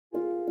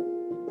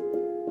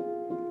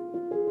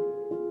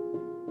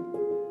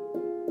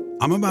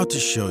I'm about to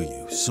show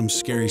you some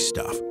scary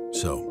stuff,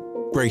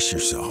 so brace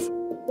yourself.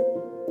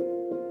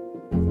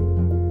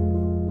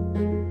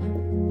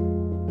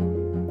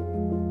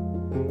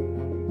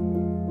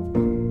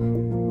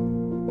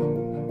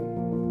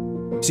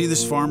 See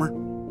this farmer?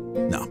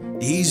 No,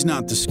 he's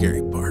not the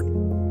scary part.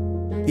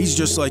 He's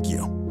just like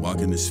you,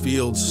 walking his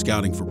fields,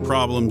 scouting for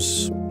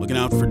problems, looking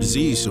out for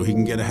disease so he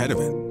can get ahead of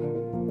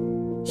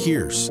it.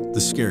 Here's the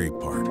scary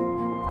part.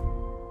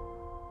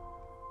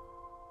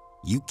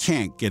 You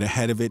can't get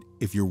ahead of it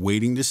if you're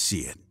waiting to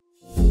see it.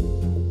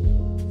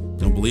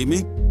 Don't believe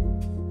me?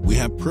 We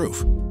have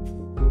proof.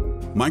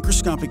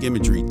 Microscopic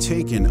imagery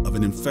taken of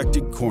an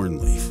infected corn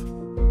leaf.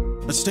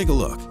 Let's take a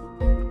look.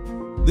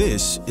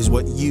 This is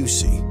what you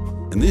see,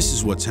 and this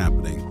is what's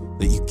happening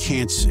that you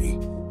can't see.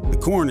 The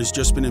corn has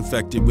just been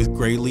infected with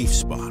gray leaf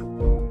spot.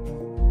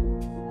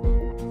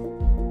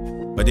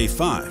 By day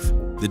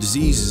 5, the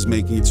disease is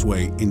making its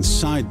way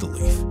inside the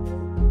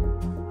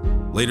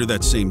leaf. Later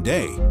that same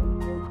day,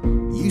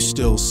 you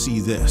still see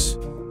this.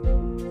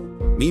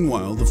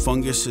 Meanwhile, the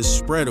fungus has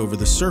spread over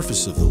the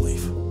surface of the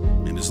leaf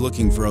and is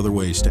looking for other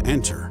ways to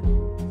enter.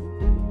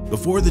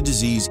 Before the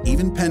disease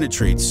even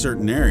penetrates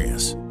certain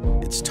areas,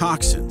 its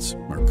toxins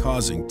are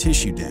causing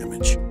tissue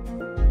damage.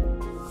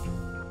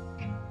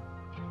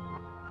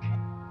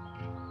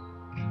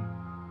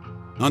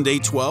 On day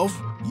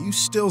 12, you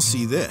still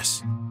see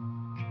this.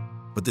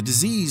 But the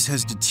disease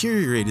has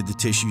deteriorated the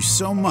tissue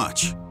so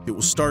much, it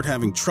will start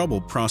having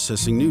trouble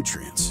processing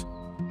nutrients.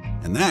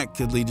 And that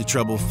could lead to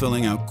trouble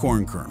filling out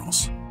corn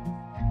kernels.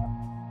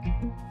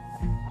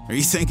 Are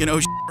you thinking, oh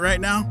shit,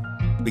 right now?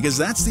 Because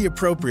that's the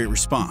appropriate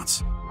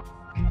response.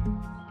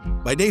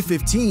 By day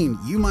 15,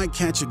 you might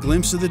catch a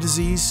glimpse of the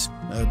disease,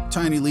 a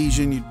tiny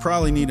lesion you'd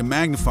probably need a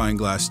magnifying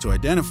glass to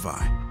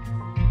identify.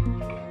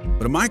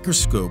 But a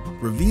microscope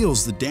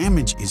reveals the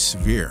damage is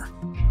severe.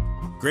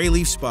 Gray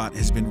leaf spot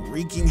has been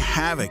wreaking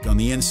havoc on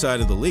the inside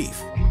of the leaf,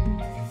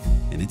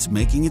 and it's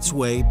making its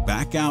way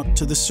back out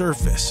to the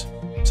surface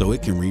so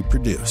it can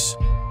reproduce.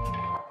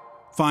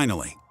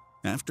 Finally,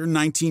 after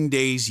 19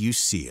 days, you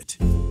see it.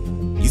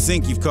 You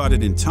think you've caught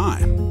it in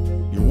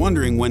time. You're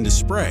wondering when to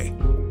spray.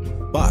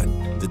 But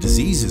the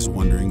disease is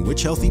wondering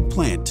which healthy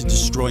plant to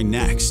destroy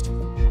next,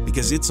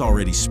 because it's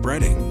already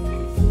spreading.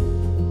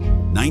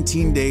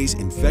 19 days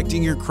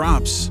infecting your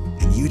crops,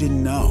 and you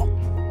didn't know.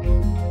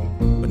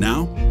 But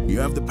now, you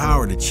have the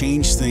power to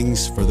change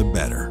things for the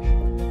better.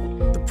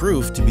 The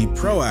proof to be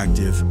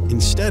proactive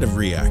instead of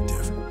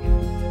reactive.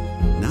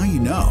 Now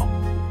you know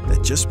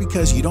that just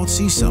because you don't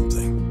see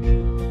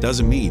something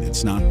doesn't mean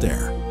it's not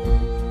there.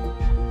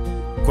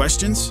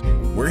 Questions?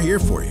 We're here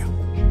for you.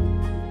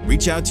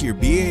 Reach out to your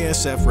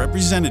BASF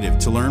representative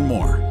to learn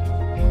more.